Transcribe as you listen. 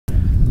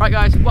Right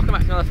guys, welcome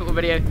back to another football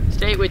video.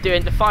 Today we're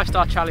doing the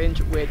 5-star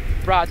challenge with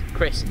Brad,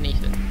 Chris and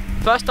Ethan.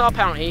 1st star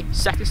penalty,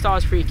 2nd star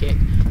is free kick,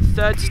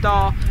 3rd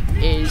star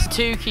is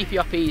 2 keepy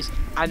uppies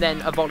and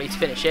then a volley to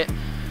finish it.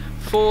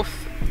 Fourth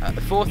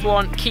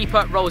one,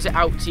 keeper rolls it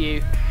out to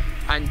you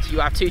and you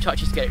have 2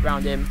 touches to get it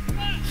round him.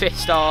 5th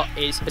star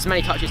is as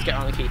many touches to get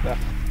around the keeper.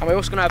 And we're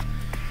also going to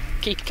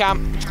have keeper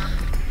cam,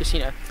 just, you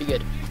know, be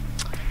good.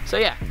 So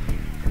yeah.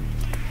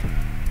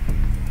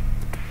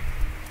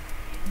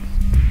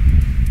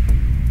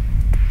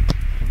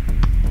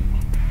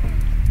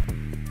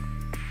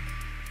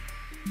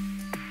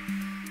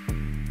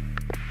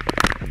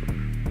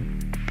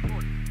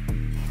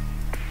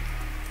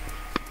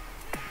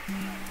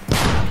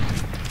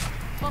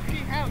 Fucking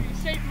hell, you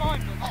saved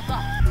mine, but not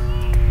that.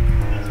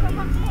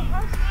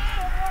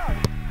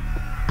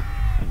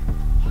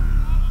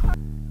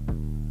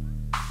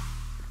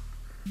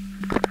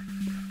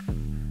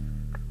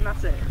 And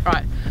that's it.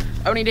 Right,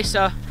 only this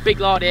big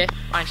lad here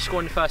managed to score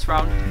in the 1st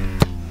round.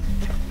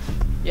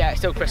 Yeah,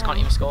 still Chris can't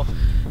even score.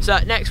 So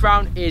next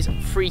round is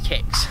free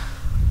kicks.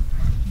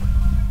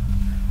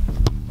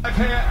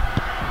 Here,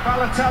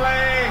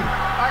 Balotelli,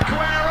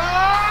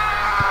 Aguero!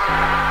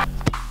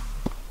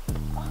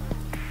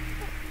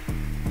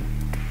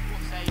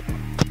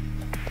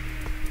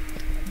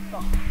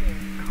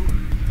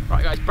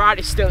 Right guys, Brad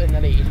is still in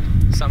the lead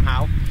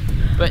somehow.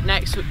 But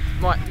next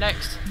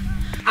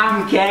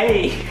I'm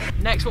gay.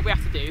 Next what we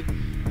have to do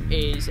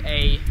is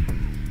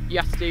you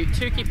have to do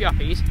 2 keepy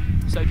uppies.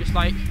 So just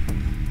like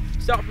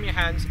start from your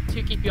hands,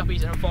 2 keepy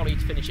uppies and a volley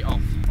to finish it off.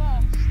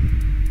 Out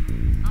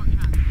your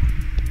hands.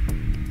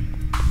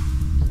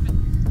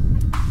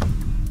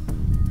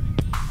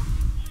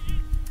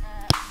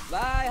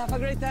 Bye, have a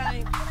great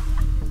time.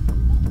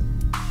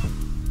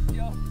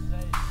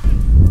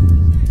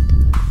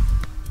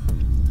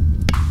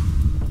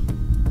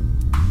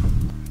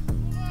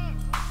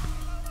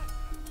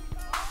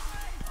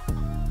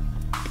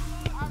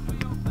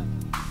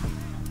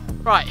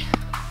 Right,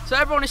 so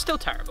everyone is still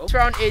terrible. This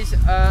round is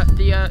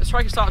the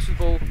striker starts with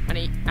the ball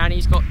and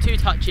he's got 2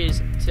 touches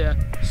to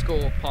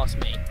score past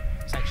me,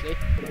 essentially.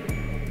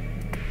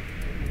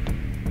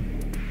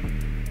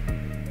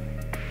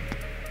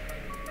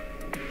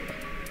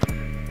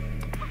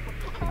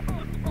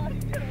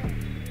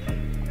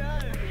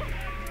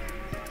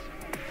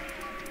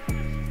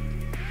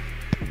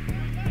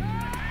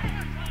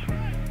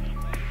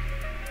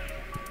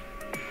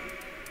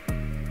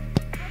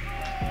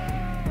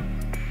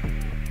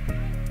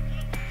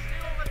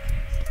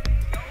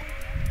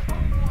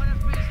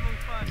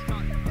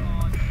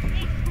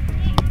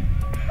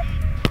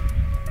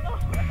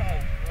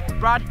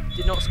 Brad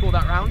did not score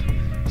that round,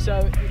 so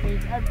it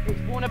means it's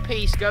 1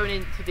 apiece going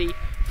into the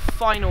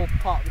final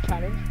part of the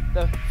challenge.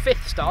 The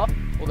 5th star,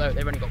 although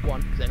they've only got 1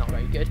 because they're not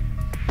very good.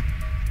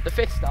 The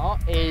 5th star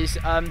is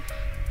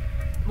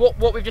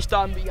what we've just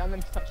done, but you get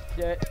them to touch it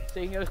to do it.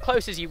 So you can go as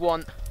close as you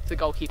want to the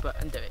goalkeeper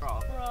and do it.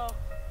 Bro.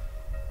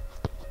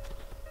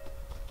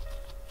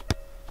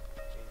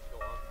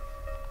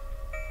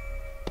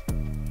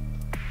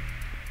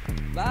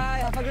 Bye,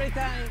 have a great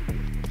time.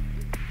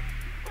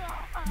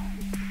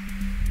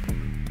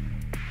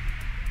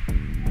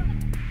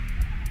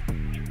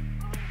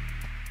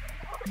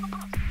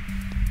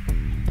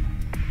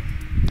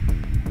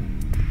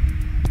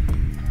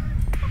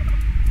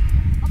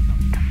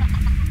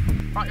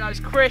 Right guys,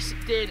 Chris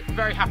did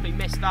very happily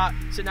miss that,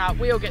 so now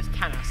we all get to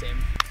can-ass him.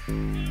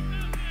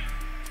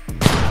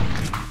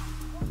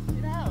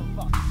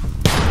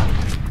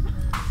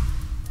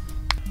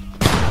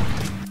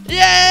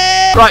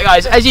 Yeah! Right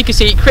guys, as you can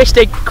see, Chris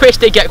did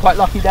get quite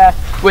lucky there,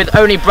 with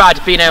only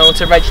Brad being able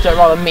to register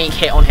rather than me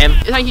hit on him.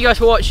 Thank you guys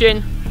for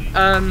watching.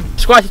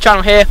 Subscribe to the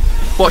channel here,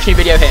 watch a new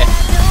video here.